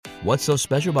What's so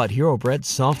special about Hero Bread's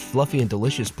soft, fluffy, and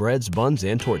delicious breads, buns,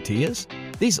 and tortillas?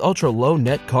 These ultra-low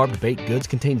net-carb baked goods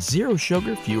contain zero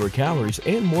sugar, fewer calories,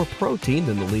 and more protein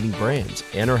than the leading brands,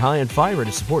 and are high in fiber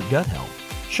to support gut health.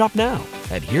 Shop now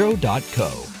at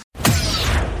Hero.co.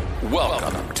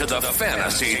 Welcome to the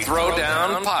Fantasy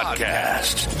Throwdown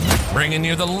Podcast, bringing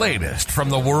you the latest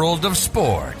from the world of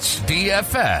sports,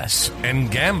 DFS, and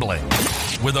gambling.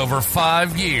 With over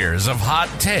 5 years of hot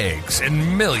takes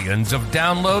and millions of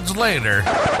downloads later,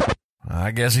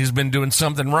 I guess he's been doing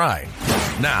something right.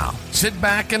 Now, sit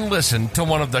back and listen to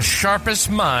one of the sharpest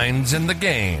minds in the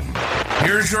game.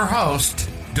 Here's your host,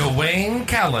 Dwayne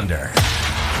Callender.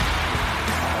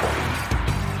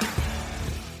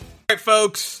 All right,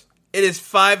 folks, it is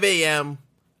 5 a.m.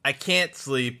 I can't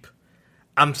sleep.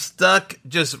 I'm stuck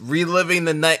just reliving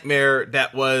the nightmare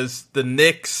that was the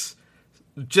Knicks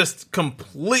just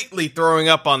completely throwing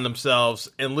up on themselves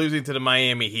and losing to the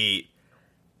Miami Heat,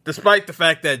 despite the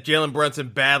fact that Jalen Brunson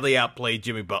badly outplayed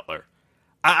Jimmy Butler.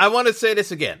 I want to say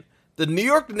this again. The New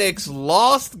York Knicks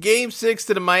lost Game 6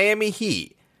 to the Miami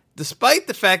Heat, despite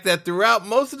the fact that throughout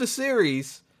most of the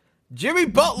series, Jimmy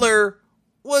Butler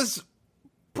was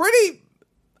pretty...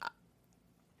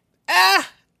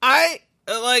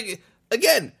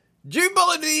 Again, Jimmy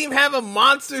Butler didn't even have a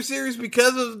monster series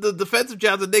because of the defensive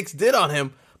job the Knicks did on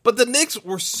him, but the Knicks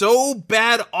were so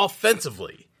bad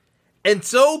offensively and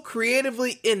so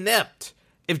creatively inept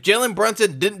if Jalen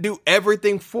Brunson didn't do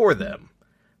everything for them.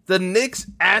 The Knicks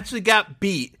actually got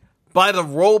beat by the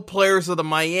role players of the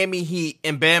Miami Heat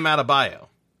and Bam Adebayo.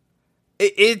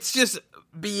 It's just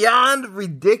beyond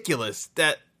ridiculous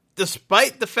that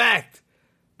despite the fact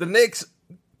the Knicks,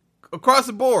 across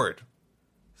the board,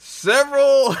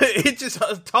 several inches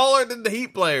taller than the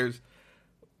Heat players,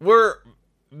 were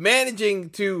managing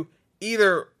to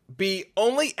either be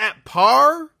only at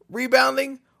par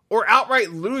rebounding or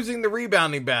outright losing the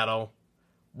rebounding battle,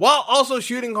 while also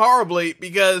shooting horribly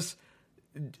because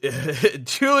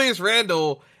Julius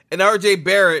Randle and RJ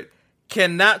Barrett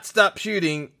cannot stop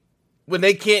shooting when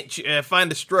they can't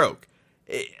find a stroke.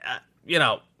 I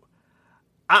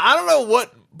don't know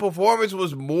what performance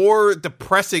was more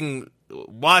depressing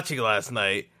watching last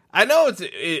night. I know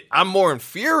I'm more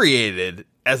infuriated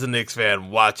as a Knicks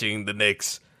fan watching the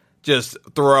Knicks just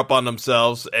throw up on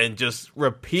themselves and just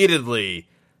repeatedly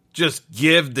just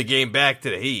give the game back to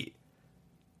the Heat.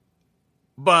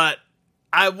 But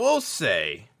I will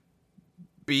say,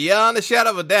 beyond a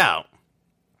shadow of a doubt,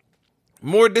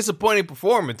 more disappointing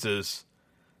performances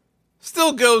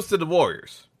still goes to the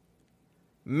Warriors.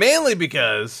 Mainly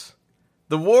because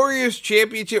the Warriors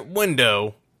championship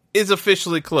window is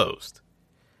officially closed.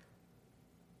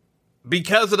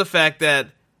 Because of the fact that,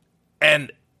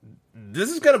 and this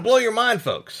is going to blow your mind,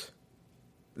 folks.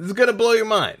 This is going to blow your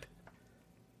mind.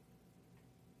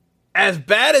 As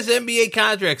bad as NBA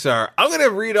contracts are, I'm going to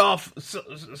read off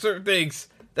certain things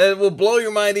that will blow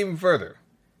your mind even further.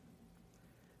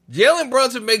 Jalen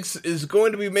Brunson is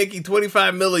going to be making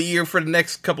 $25 million a year for the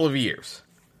next couple of years.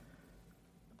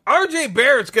 RJ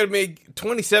Barrett's going to make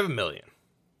 $27 million.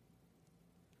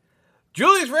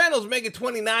 Julius Randle's making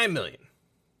 $29 million.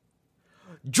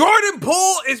 Jordan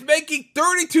Poole is making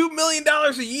 $32 million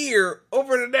a year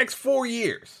over the next 4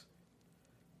 years.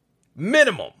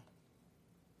 Minimum.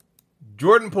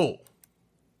 Jordan Poole.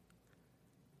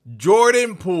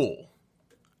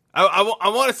 I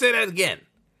want to say that again.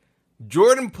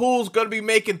 Jordan Poole's going to be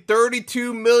making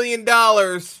 $32 million.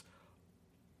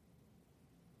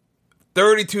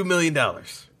 $32 million.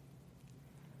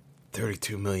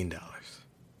 $32 million.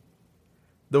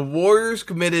 The Warriors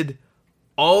committed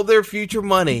all their future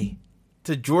money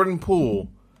to Jordan Poole,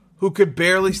 who could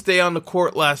barely stay on the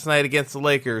court last night against the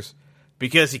Lakers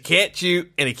because he can't shoot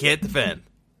and he can't defend.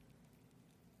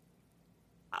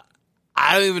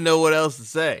 I don't even know what else to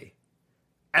say.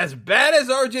 As bad as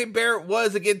RJ Barrett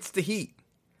was against the Heat,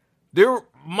 there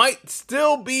might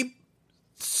still be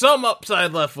some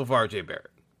upside left with RJ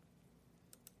Barrett.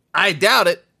 I doubt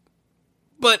it,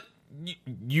 but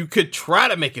you could try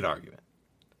to make an argument.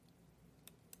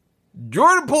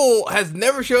 Jordan Poole has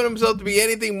never shown himself to be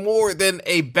anything more than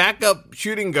a backup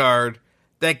shooting guard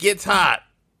that gets hot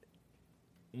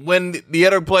when the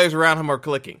other players around him are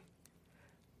clicking.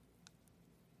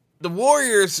 The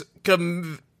Warriors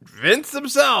convinced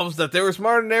themselves that they were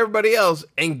smarter than everybody else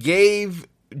and gave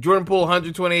Jordan Poole a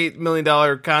 $128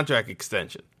 million contract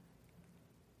extension.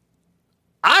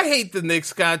 I hate the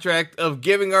Knicks contract of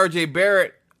giving RJ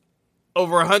Barrett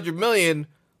over $100 million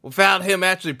without him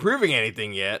actually proving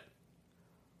anything yet.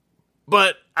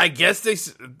 But I guess they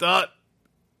thought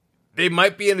they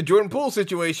might be in a Jordan Poole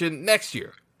situation next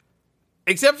year.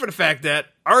 Except for the fact that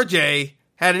RJ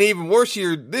had an even worse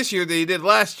year this year than he did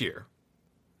last year.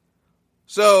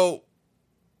 So,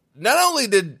 not only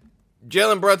did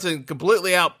Jalen Brunson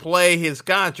completely outplay his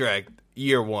contract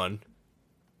year one,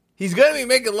 he's going to be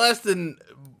making less than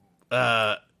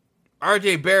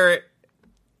R.J. Barrett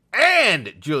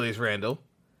and Julius Randle,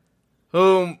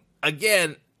 whom,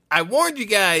 again, I warned you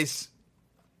guys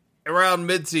around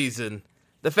midseason,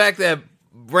 the fact that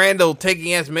Randle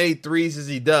taking as many threes as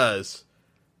he does,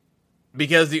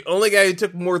 because the only guy who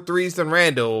took more threes than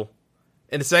Randle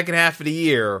in the second half of the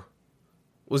year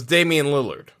was Damian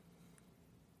Lillard.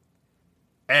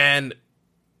 And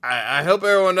I hope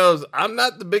everyone knows I'm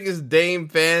not the biggest Dame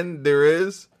fan there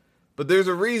is, but there's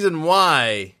a reason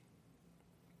why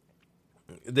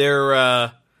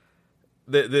they're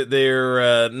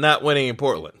not winning in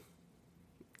Portland.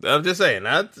 I'm just saying,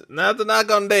 not to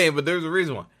knock on Dame, but there's a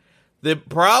reason why. The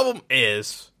problem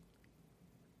is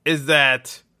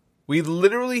that we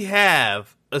literally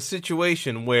have a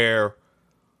situation where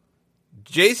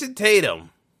Jason Tatum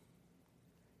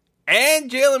and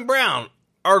Jaylen Brown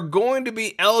are going to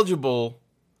be eligible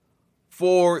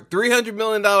for $300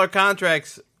 million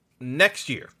contracts next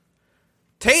year.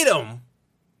 Tatum,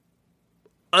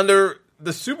 under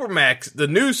the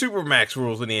new Supermax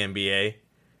rules in the NBA,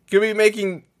 could be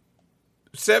making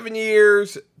 7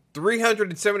 years,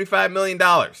 $375 million.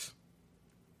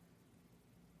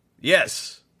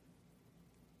 Yes.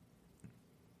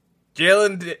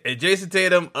 Jason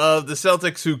Tatum of the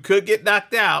Celtics, who could get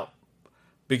knocked out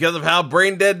because of how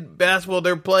brain-dead basketball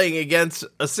they're playing against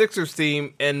a Sixers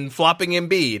team and flopping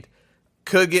Embiid,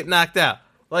 could get knocked out.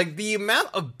 Like, the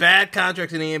amount of bad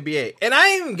contracts in the NBA, and I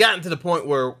haven't even gotten to the point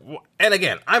where, and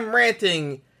again, I'm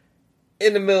ranting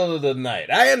in the middle of the night.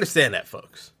 I understand that,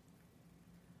 folks.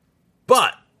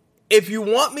 But, if you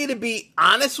want me to be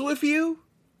honest with you,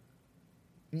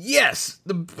 yes,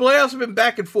 the playoffs have been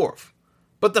back and forth.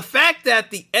 But the fact that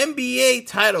the NBA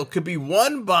title could be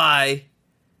won by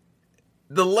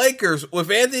the Lakers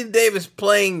with Anthony Davis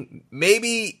playing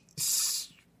maybe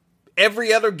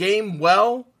every other game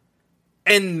well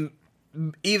and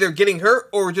either getting hurt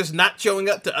or just not showing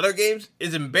up to other games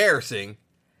is embarrassing.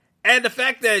 And the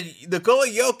fact that Nikola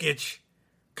Jokic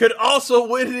could also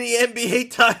win the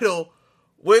NBA title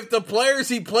with the players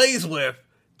he plays with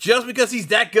just because he's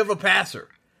that good of a passer.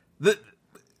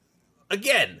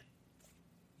 Again,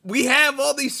 we have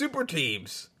all these super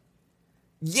teams,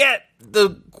 yet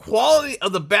the quality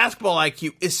of the basketball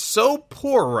IQ is so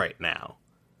poor right now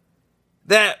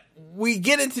that we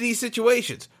get into these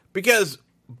situations. Because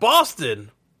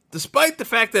Boston, despite the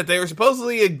fact that they were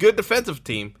supposedly a good defensive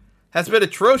team, has been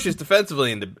atrocious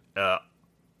defensively in the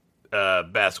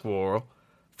basketball world.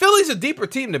 Philly's a deeper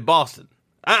team than Boston.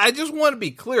 I just want to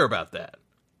be clear about that.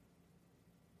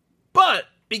 But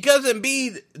because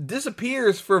Embiid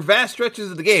disappears for vast stretches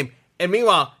of the game, and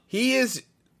meanwhile, he is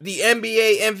the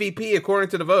NBA MVP according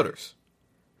to the voters.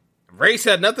 Race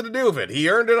had nothing to do with it. He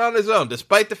earned it on his own,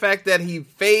 despite the fact that he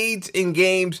fades in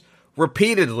games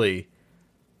repeatedly.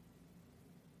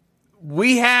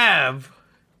 We have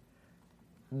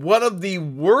one of the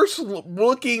worst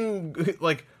looking,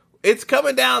 like, it's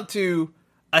coming down to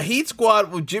a Heat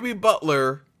squad with Jimmy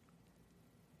Butler,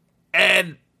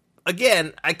 and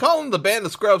again, I call them the band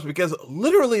of scrubs because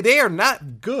literally they are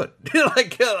not good.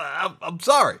 I'm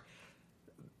sorry.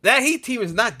 That Heat team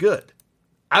is not good.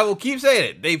 I will keep saying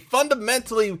it. They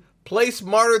fundamentally play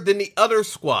smarter than the other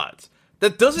squads.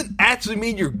 That doesn't actually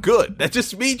mean you're good. That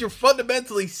just means you're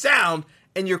fundamentally sound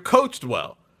and you're coached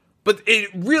well. But it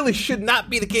really should not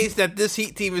be the case that this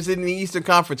Heat team is in the Eastern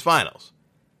Conference Finals.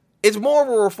 It's more of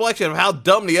a reflection of how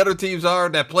dumb the other teams are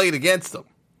that played against them.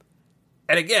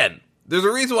 And again, there's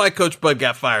a reason why Coach Bud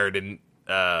got fired in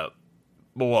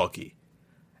Milwaukee.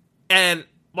 And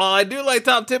while I do like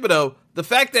Tom Thibodeau, the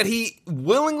fact that he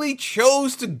willingly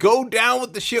chose to go down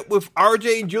with the ship with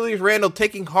RJ and Julius Randle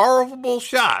taking horrible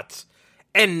shots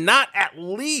and not at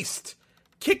least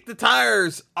kick the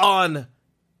tires on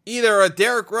either a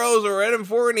Derrick Rose or Evan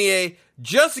Fournier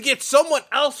just to get someone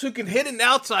else who can hit an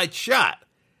outside shot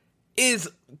is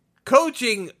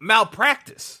coaching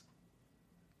malpractice.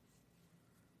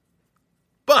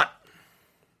 But,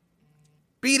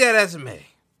 be that as it may,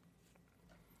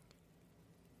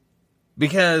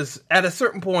 because at a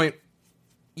certain point,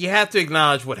 you have to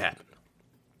acknowledge what happened.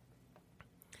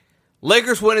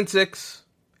 Lakers win in 6,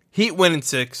 Heat win in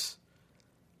 6.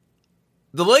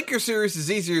 The Lakers series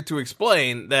is easier to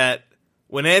explain that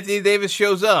when Anthony Davis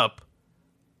shows up,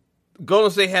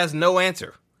 Golden State has no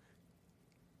answer.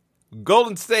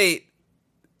 Golden State,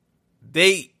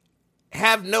 they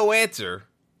have no answer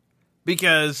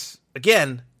because,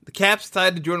 again, the cap's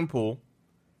tied to Jordan Poole.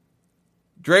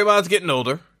 Draymond's getting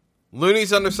older.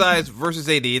 Looney's undersized versus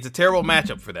AD. It's a terrible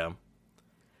matchup for them.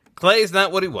 Clay is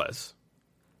not what he was.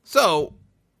 So,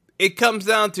 it comes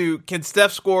down to, can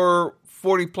Steph score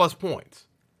 40-plus points?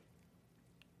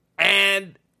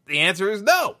 And the answer is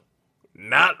no.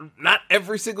 Not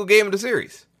every single game of the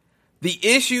series. The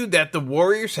issue that the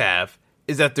Warriors have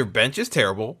is that their bench is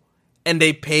terrible, and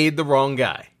they paid the wrong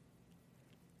guy.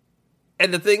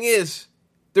 And the thing is,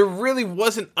 there really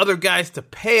wasn't other guys to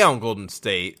pay on Golden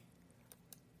State.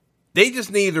 They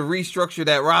just needed to restructure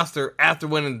that roster after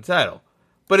winning the title.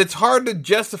 But it's hard to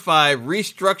justify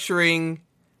restructuring.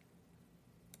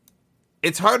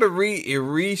 It's hard to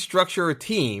restructure a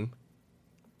team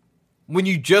when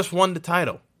you just won the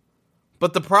title.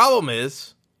 But the problem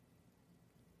is,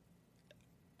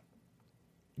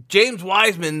 James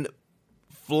Wiseman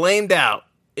flamed out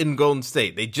in Golden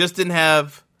State. They just didn't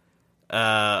have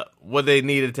what they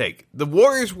needed to take. The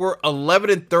Warriors were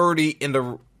 11-30 in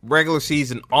the regular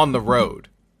season on the road.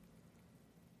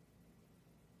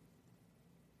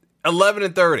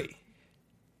 11-30.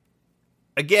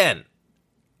 Again,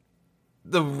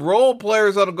 the role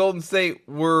players on the Golden State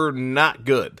were not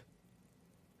good.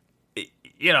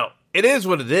 It is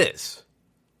what it is.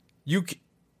 You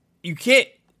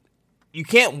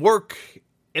can't work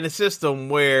in a system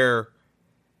where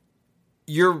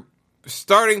your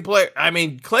starting player. I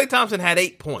mean, Klay Thompson had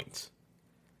 8 points.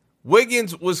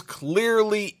 Wiggins was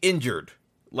clearly injured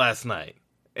last night,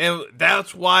 and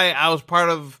that's why I was part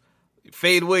of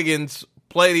fade Wiggins,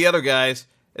 play the other guys,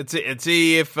 and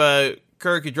see if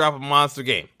Curry could drop a monster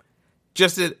game.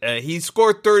 He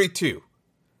scored 32,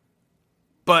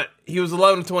 but he was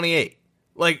 11-28.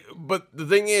 But the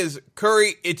thing is,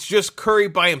 Curry, it's just Curry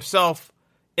by himself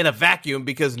in a vacuum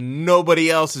because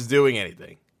nobody else is doing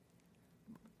anything.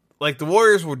 The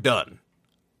Warriors were done.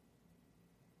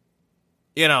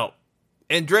 And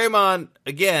Draymond,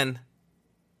 again,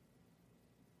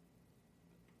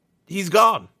 he's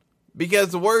gone because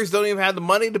the Warriors don't even have the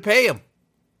money to pay him.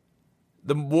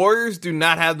 The Warriors do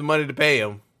not have the money to pay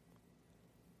him.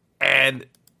 And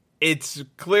it's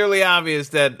clearly obvious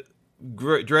that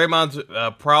Draymond's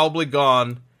probably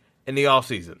gone in the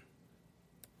offseason.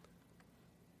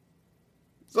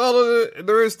 That's all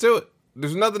there is to it.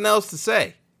 There's nothing else to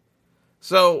say.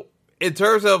 So, in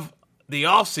terms of the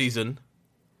offseason,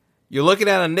 you're looking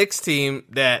at a Knicks team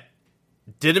that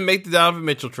didn't make the Donovan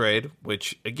Mitchell trade,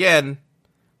 which, again,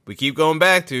 we keep going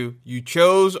back to. You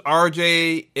chose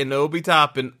RJ and Obi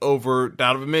Toppin over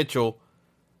Donovan Mitchell.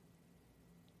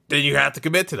 Then you have to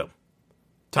commit to them.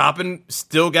 Toppin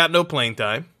still got no playing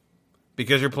time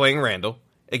because you're playing Randall.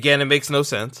 Again, it makes no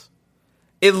sense.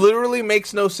 It literally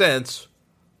makes no sense.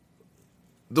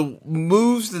 The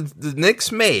moves that the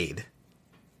Knicks made.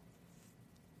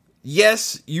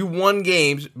 Yes, you won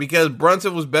games because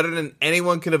Brunson was better than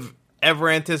anyone could have ever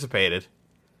anticipated.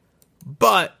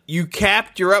 But you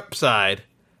capped your upside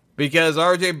because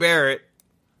RJ Barrett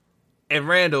and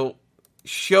Randall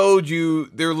showed you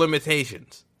their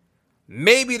limitations.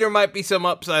 Maybe there might be some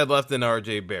upside left in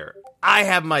RJ Barrett. I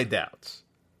have my doubts.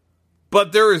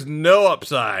 But there is no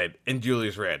upside in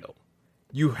Julius Randle.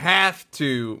 You have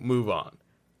to move on.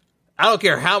 I don't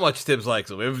care how much Tibbs likes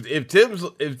him. If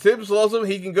Tibbs loves him,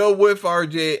 he can go with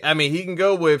RJ. I mean, he can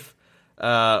go with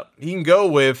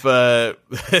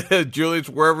Julius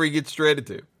wherever he gets traded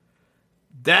to.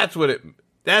 That's what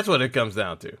it comes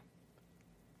down to.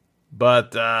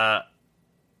 But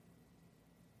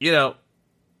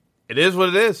it is what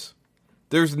it is.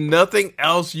 There's nothing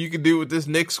else you can do with this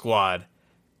Knicks squad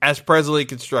as presently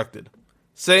constructed.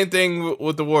 Same thing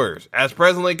with the Warriors. As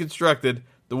presently constructed,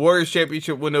 the Warriors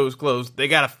championship window is closed. They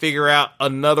got to figure out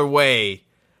another way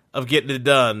of getting it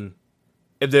done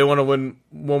if they want to win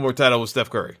one more title with Steph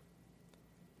Curry.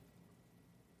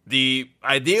 The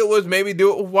idea was maybe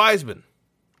do it with Wiseman.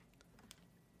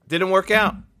 Didn't work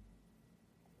out.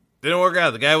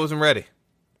 The guy wasn't ready.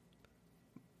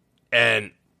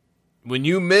 And when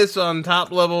you miss on top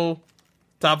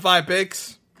 5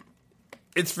 picks,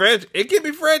 it can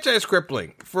be franchise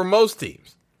crippling for most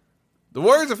teams. The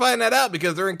Warriors are finding that out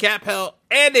because they're in cap hell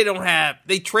and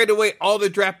they trade away all their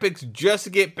draft picks just to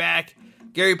get back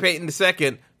Gary Payton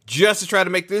II just to try to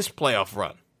make this playoff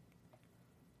run.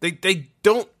 They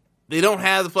don't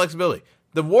have the flexibility.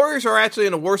 The Warriors are actually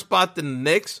in a worse spot than the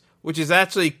Knicks, which is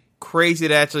actually crazy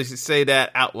to actually say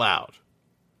that out loud.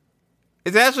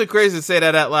 It's actually crazy to say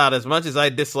that out loud as much as I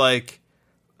dislike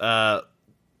the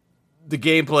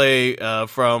gameplay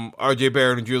from RJ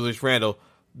Barrett and Julius Randle.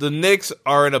 The Knicks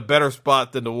are in a better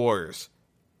spot than the Warriors.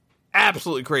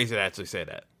 Absolutely crazy to actually say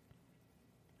that.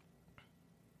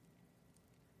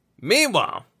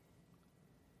 Meanwhile,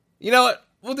 you know what?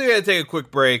 we'll do that. Take a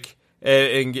quick break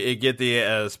and get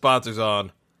the sponsors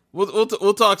on.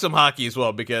 We'll talk some hockey as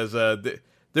well because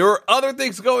there were other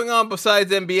things going on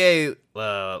besides NBA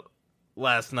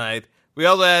last night. We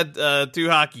also had 2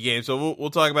 hockey games, so we'll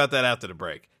talk about that after the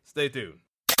break. Stay tuned.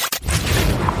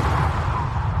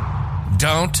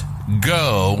 Don't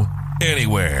go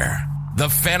anywhere. The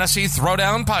Fantasy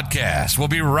Throwdown Podcast will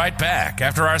be right back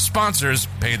after our sponsors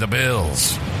pay the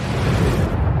bills.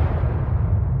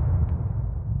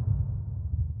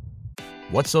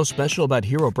 What's so special about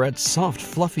Hero Bread's soft,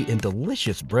 fluffy, and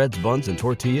delicious breads, buns, and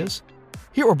tortillas?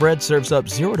 Hero Bread serves up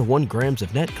 0 to 1 grams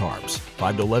of net carbs,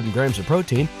 5 to 11 grams of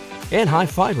protein, and high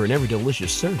fiber in every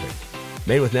delicious serving.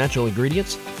 Made with natural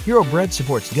ingredients, Hero Bread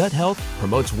supports gut health,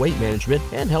 promotes weight management,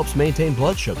 and helps maintain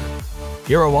blood sugar.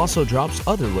 Hero also drops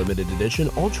other limited edition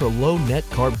ultra-low net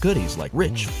carb goodies like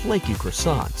rich, flaky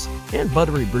croissants and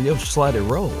buttery brioche slider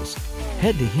rolls.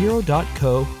 Head to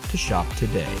hero.co to shop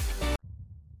today.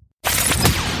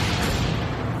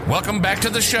 Welcome back to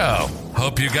the show.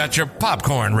 Hope you got your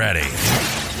popcorn ready.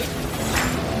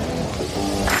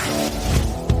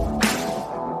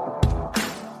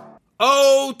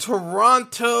 Oh,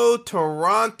 Toronto.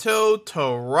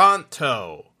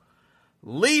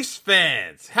 Leafs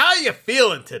fans, how you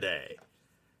feeling today?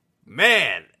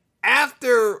 Man,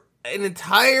 after an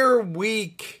entire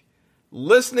week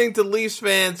listening to Leafs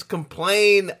fans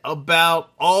complain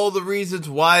about all the reasons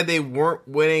why they weren't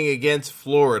winning against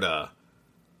Florida,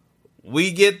 we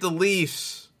get the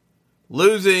Leafs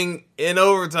losing in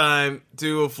overtime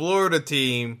to a Florida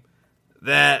team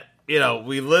that,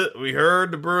 we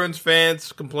heard the Bruins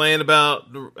fans complain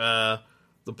about the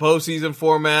postseason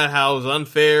format, how it was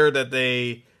unfair that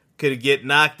they could get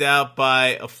knocked out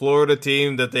by a Florida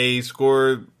team that they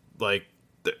scored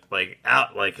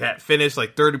finished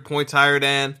 30 points higher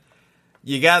than.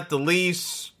 You got the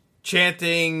Leafs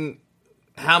chanting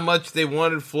how much they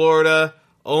wanted Florida,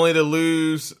 only to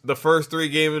lose the first 3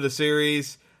 games of the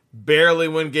series, barely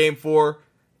win Game 4.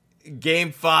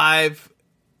 Game 5,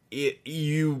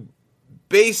 you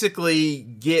basically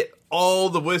get all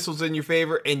the whistles in your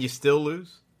favor and you still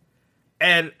lose.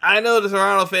 And I know the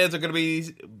Toronto fans are going to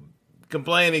be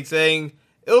complaining, saying,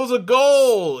 it was a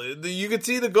goal. You could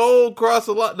see the goal cross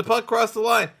the puck cross the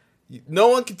line. No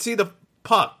one could see the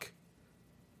puck.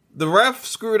 The ref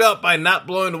screwed up by not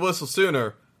blowing the whistle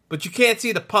sooner, but you can't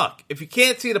see the puck. If you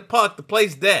can't see the puck, the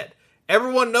play's dead.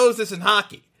 Everyone knows this in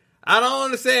hockey. I don't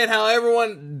understand how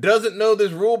everyone doesn't know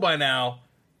this rule by now,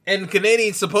 and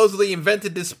Canadians supposedly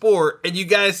invented this sport, and you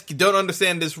guys don't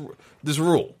understand this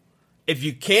rule. If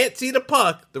you can't see the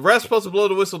puck, the ref's supposed to blow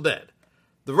the whistle dead.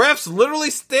 The ref's literally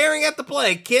staring at the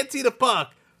play, can't see the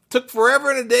puck, took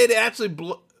forever and a day to actually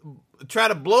try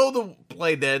to blow the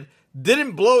play dead,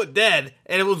 didn't blow it dead,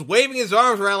 and it was waving his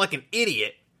arms around like an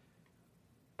idiot.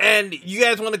 And you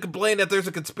guys want to complain that there's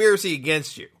a conspiracy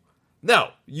against you.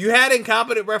 No, you had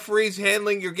incompetent referees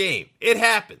handling your game. It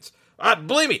happens.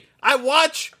 Believe me, I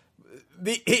watch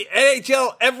the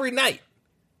NHL every night.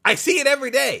 I see it every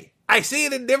day. I see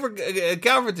it in different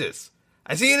conferences.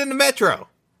 I see it in the Metro.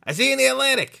 I see it in the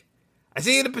Atlantic. I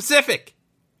see it in the Pacific.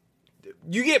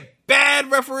 You get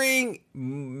bad refereeing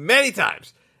many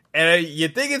times. And you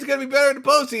think it's going to be better in the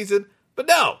postseason, but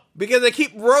no, because they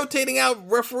keep rotating out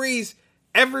referees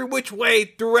every which way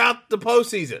throughout the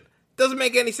postseason. Doesn't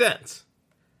make any sense.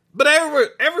 But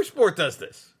every sport does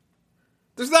this.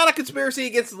 There's not a conspiracy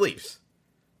against the Leafs.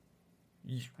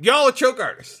 Y'all are choke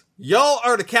artists. Y'all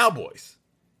are the Cowboys.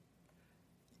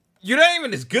 You're not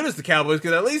even as good as the Cowboys,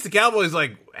 because at least the Cowboys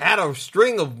had a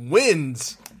string of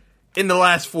wins in the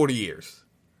last 40 years.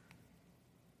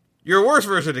 You're a worse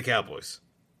version of the Cowboys.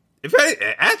 If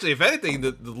anything,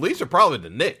 the Leafs are probably the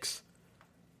Knicks.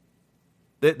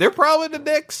 They're probably the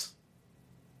Knicks.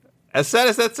 As sad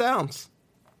as that sounds,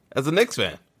 as a Knicks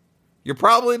fan, you're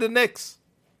probably the Knicks.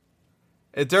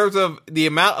 In terms of the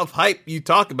amount of hype you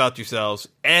talk about yourselves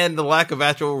and the lack of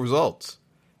actual results,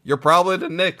 you're probably the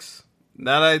Knicks.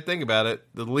 Now that I think about it,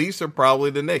 the Leafs are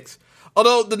probably the Knicks.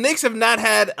 Although the Knicks have not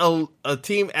had a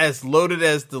team as loaded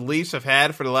as the Leafs have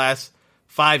had for the last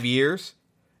 5 years,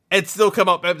 and still come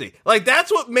up empty.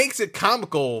 That's what makes it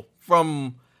comical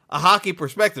from a hockey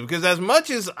perspective. Because as much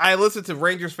as I listen to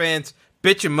Rangers fans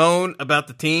bitch and moan about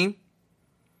the team,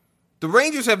 the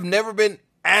Rangers have never been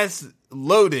as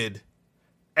loaded.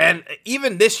 And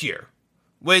even this year,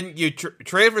 when you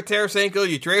trade for Tarasenko,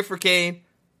 you trade for Kane,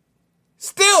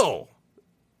 still,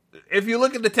 if you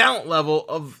look at the talent level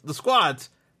of the squads,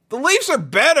 the Leafs are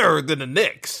better than the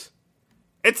Knicks.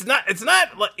 It's not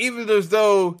even as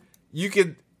though you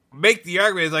could make the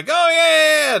argument. It's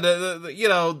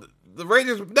the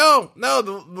Rangers. No,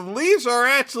 the Leafs are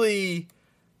actually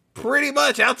pretty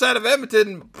much outside of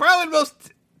Edmonton, probably the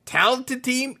most talented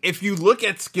team if you look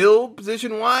at skill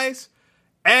position-wise,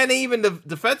 and even the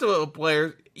defensive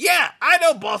players. Yeah, I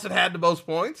know Boston had the most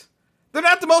points. They're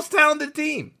not the most talented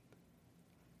team.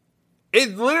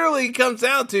 It literally comes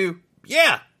down to,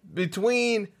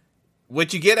 between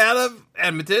what you get out of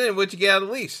Edmonton and what you get out of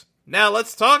the Leafs. Now,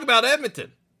 let's talk about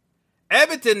Edmonton.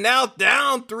 Edmonton now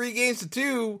down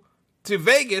 3-2 to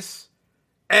Vegas,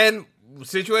 and the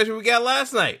situation we got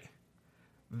last night.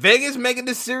 Vegas making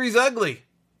this series ugly.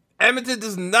 Edmonton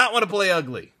does not want to play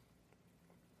ugly.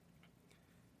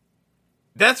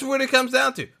 That's what it comes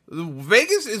down to.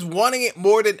 Vegas is wanting it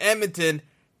more than Edmonton,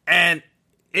 and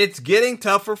it's getting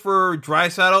tougher for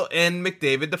Draisaitl and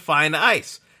McDavid to find the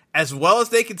ice. As well as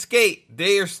they can skate,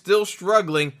 they are still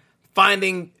struggling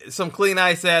finding some clean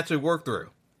ice to actually work through.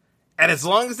 And as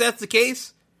long as that's the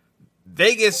case,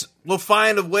 Vegas will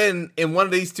find a win in one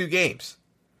of these two games.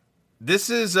 This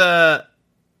is going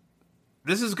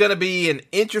to be an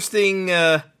interesting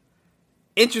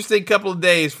couple of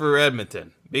days for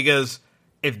Edmonton, because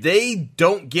if they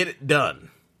don't get it done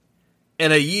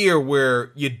in a year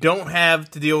where you don't have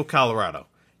to deal with Colorado,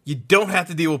 you don't have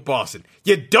to deal with Boston,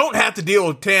 you don't have to deal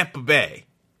with Tampa Bay,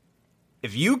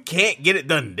 if you can't get it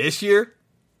done this year,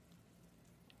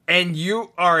 and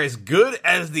you are as good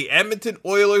as the Edmonton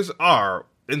Oilers are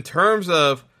in terms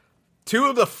of 2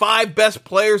 of the 5 best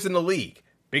players in the league,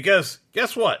 because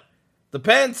guess what? The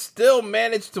Pens still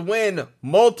managed to win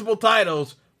multiple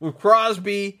titles with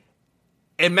Crosby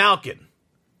and Malkin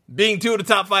being 2 of the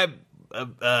top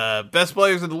 5 best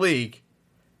players in the league.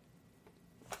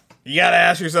 You got to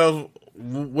ask yourself,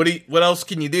 what else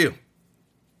can you do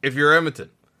if you're Edmonton?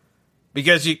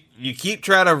 Because you keep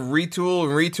trying to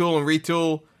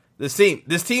retool this team.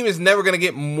 This team is never going to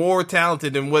get more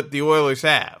talented than what the Oilers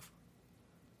have.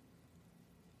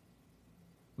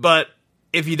 But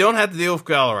if you don't have to deal with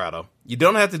Colorado, you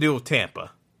don't have to deal with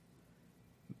Tampa.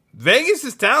 Vegas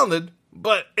is talented,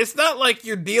 but it's not like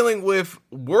you're dealing with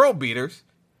world beaters.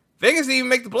 Vegas didn't even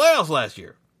make the playoffs last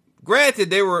year. Granted,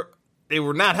 they were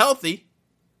not healthy,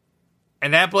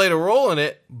 and that played a role in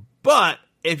it. But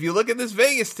if you look at this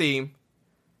Vegas team,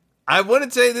 I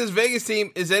wouldn't say this Vegas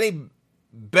team is any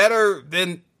better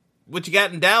than what you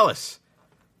got in Dallas,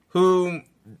 who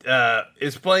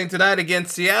is playing tonight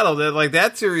against Seattle.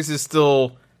 That series is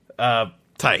still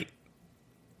tight.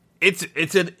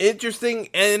 It's an interesting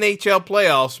NHL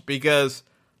playoffs, because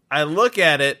I look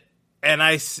at it and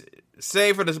I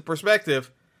say, for this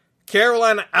perspective,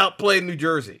 Carolina outplayed New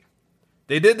Jersey.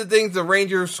 They did the things the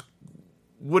Rangers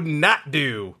would not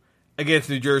do against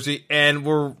New Jersey and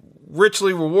were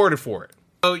richly rewarded for it.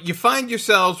 So you find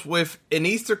yourselves with an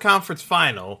Eastern Conference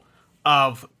final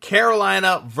of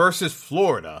Carolina versus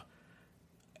Florida.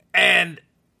 And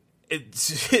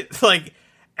it's like,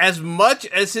 as much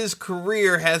as his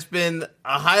career has been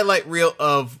a highlight reel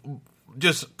of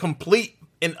just complete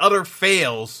and utter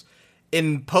fails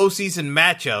in postseason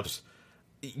matchups,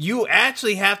 you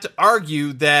actually have to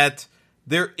argue that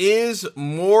there is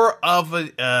more of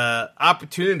an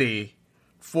opportunity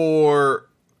for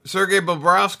Sergei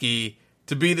Bobrovsky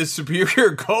to be the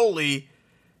superior goalie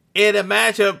in a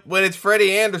matchup when it's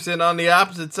Freddie Anderson on the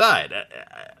opposite side.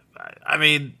 I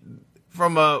mean,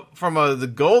 from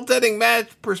the goaltending match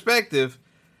perspective,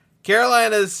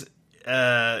 Carolina is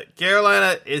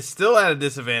still at a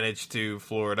disadvantage to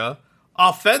Florida.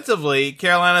 Offensively,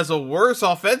 Carolina's a worse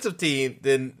offensive team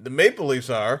than the Maple Leafs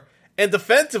are, and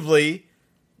defensively,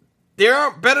 they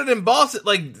aren't better than Boston.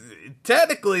 Like,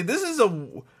 technically, this is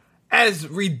as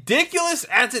ridiculous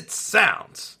as it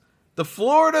sounds. The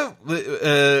Florida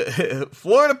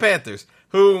Panthers,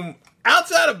 whom,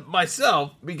 outside of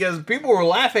myself, because people were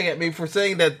laughing at me for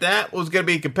saying that was going to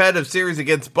be a competitive series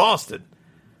against Boston.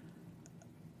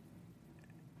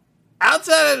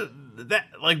 Outside of that,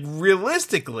 like,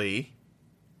 realistically,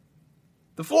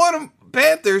 the Florida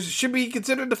Panthers should be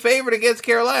considered the favorite against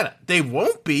Carolina. They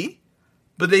won't be,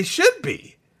 but they should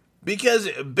be. Because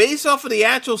based off of the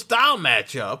actual style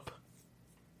matchup,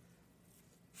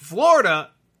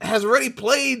 Florida has already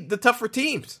played the tougher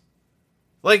teams.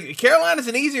 Like, Carolina's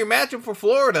an easier matchup for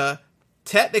Florida,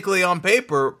 technically on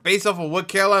paper, based off of what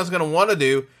Carolina's going to want to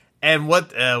do and what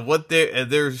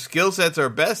their skill sets are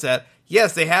best at.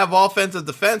 Yes, they have offensive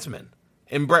defensemen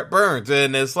in Brett Burns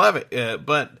and Slavic,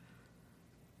 but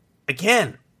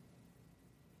again,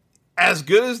 as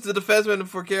good as the defensemen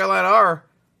for Carolina are,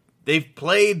 they've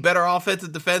played better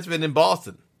offensive defensemen in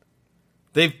Boston.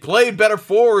 They've played better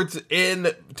forwards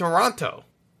in Toronto.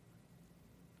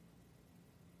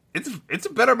 It's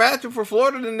a better matchup for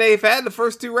Florida than they've had the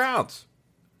first 2 rounds.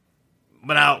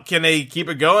 But now, can they keep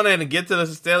it going and get to the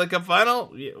Stanley Cup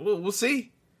final? Yeah, we'll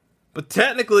see. But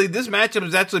technically, this matchup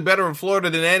is actually better in Florida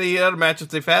than any other matchups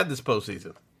they've had this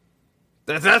postseason.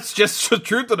 That's just the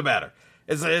truth of the matter.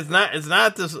 It's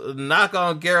not to knock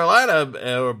on Carolina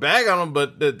or bag on them,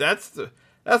 but that's the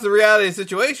reality of the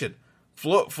situation.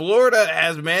 Florida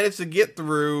has managed to get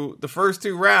through the first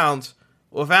 2 rounds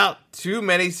without too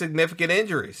many significant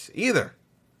injuries either.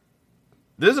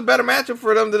 This is a better matchup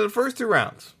for them than the first 2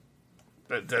 rounds.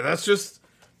 That's just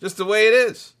the way it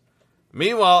is.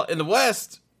 Meanwhile, in the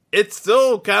West, it's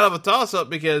still kind of a toss-up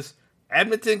because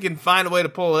Edmonton can find a way to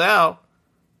pull it out.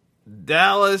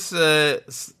 Dallas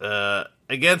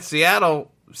against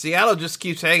Seattle. Seattle just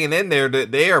keeps hanging in there.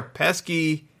 They are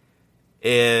pesky,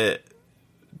 to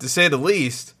say the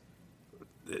least.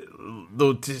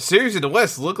 The series in the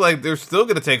West look like they're still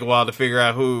going to take a while to figure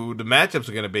out who the matchups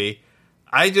are going to be.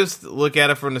 I just look at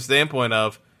it from the standpoint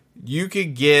of you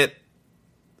could get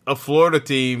a Florida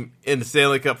team in the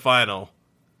Stanley Cup final,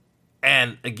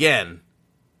 and again,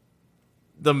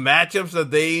 the matchups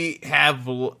that they have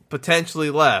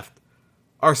potentially left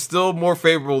are still more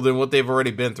favorable than what they've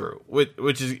already been through,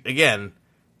 which is, again,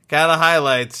 kind of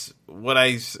highlights what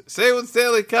I say with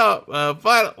Stanley Cup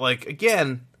final. Like,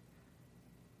 again,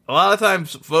 a lot of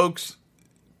times folks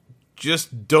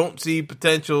just don't see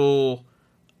potential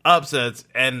upsets,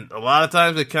 and a lot of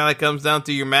times it kind of comes down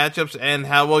to your matchups and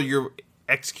how well you're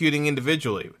executing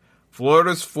individually.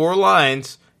 Florida's 4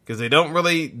 lines, because they don't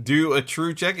really do a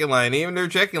true checking line. Even their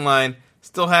checking line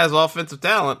still has offensive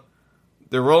talent.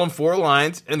 They're rolling 4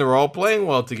 lines, and they're all playing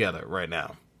well together right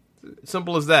now.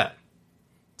 Simple as that.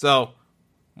 So,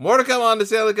 more to come on the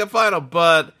Stanley Cup final,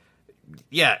 but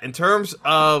yeah, in terms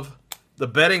of the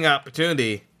betting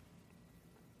opportunity,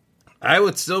 I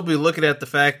would still be looking at the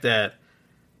fact that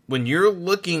when you're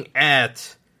looking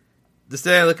at the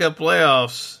Stanley Cup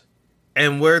playoffs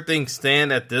and where things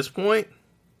stand at this point,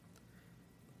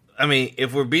 I mean,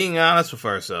 if we're being honest with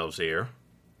ourselves here,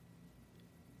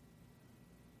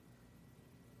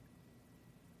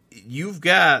 you've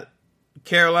got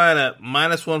Carolina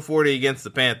minus 140 against the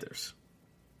Panthers.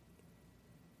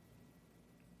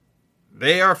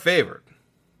 They are favored,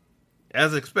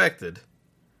 as expected,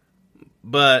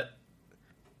 but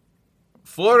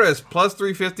Florida is plus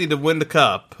 350 to win the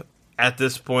Cup at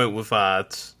this point with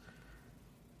odds.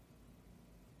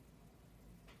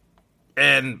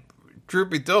 And truth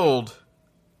be told,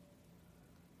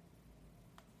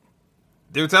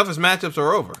 their toughest matchups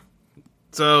are over.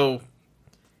 So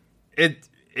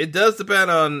it does depend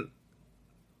on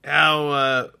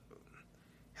how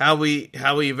we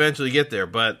eventually get there.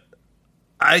 But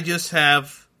I just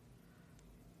have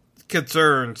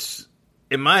concerns.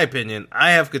 In my opinion,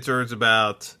 I have concerns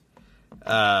about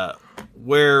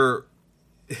where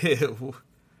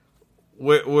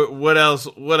what else?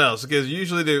 Because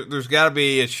usually there's got to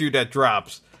be a shoe that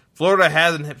drops. Florida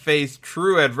hasn't faced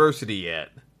true adversity yet,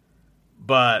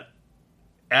 but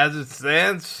as it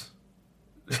stands,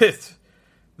 they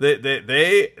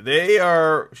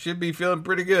should be feeling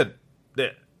pretty good.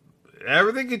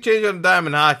 Everything can change on a dime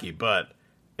in hockey, but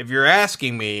if you're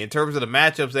asking me in terms of the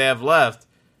matchups they have left,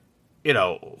 you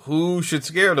know, who should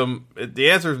scare them?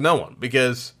 The answer is no one,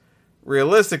 because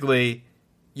realistically,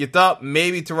 you thought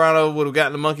maybe Toronto would have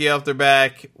gotten the monkey off their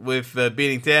back with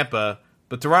beating Tampa,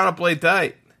 but Toronto played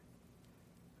tight.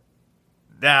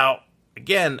 Now,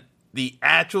 again, the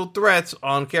actual threats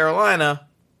on Carolina,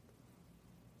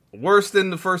 worse than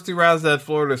the first 2 rounds that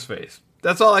Florida's faced.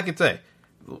 That's all I can say.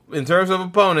 In terms of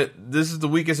opponent, this is the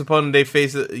weakest opponent they've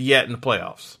faced yet in the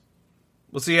playoffs.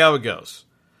 We'll see how it goes.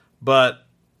 But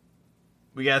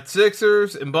we got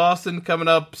Sixers in Boston coming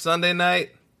up Sunday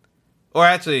night. Or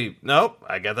actually, nope,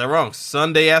 I got that wrong.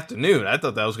 Sunday afternoon. I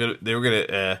thought they were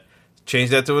gonna change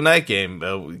that to a night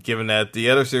game, given that the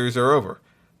other series are over.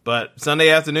 But Sunday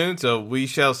afternoon, so we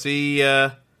shall see.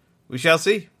 We shall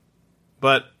see.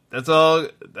 But that's all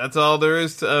there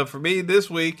is for me this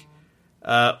week,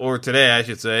 or today, I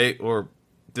should say, or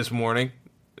this morning.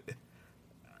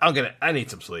 I need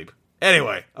some sleep.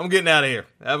 Anyway, I'm getting out of here.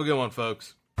 Have a good one,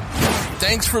 folks.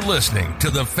 Thanks for listening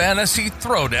to the Fantasy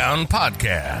Throwdown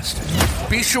Podcast.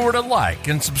 Be sure to like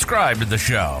and subscribe to the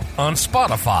show on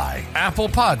Spotify, Apple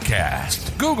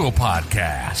Podcast, Google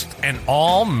Podcast, and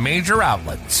all major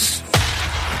outlets.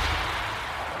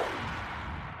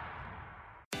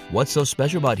 What's so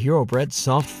special about Hero Bread's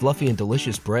soft, fluffy, and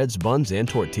delicious breads, buns, and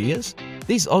tortillas?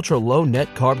 These ultra-low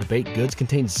net-carb baked goods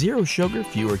contain zero sugar,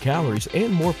 fewer calories,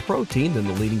 and more protein than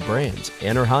the leading brands,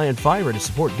 and are high in fiber to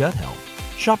support gut health.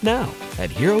 Shop now at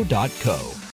Hero.co.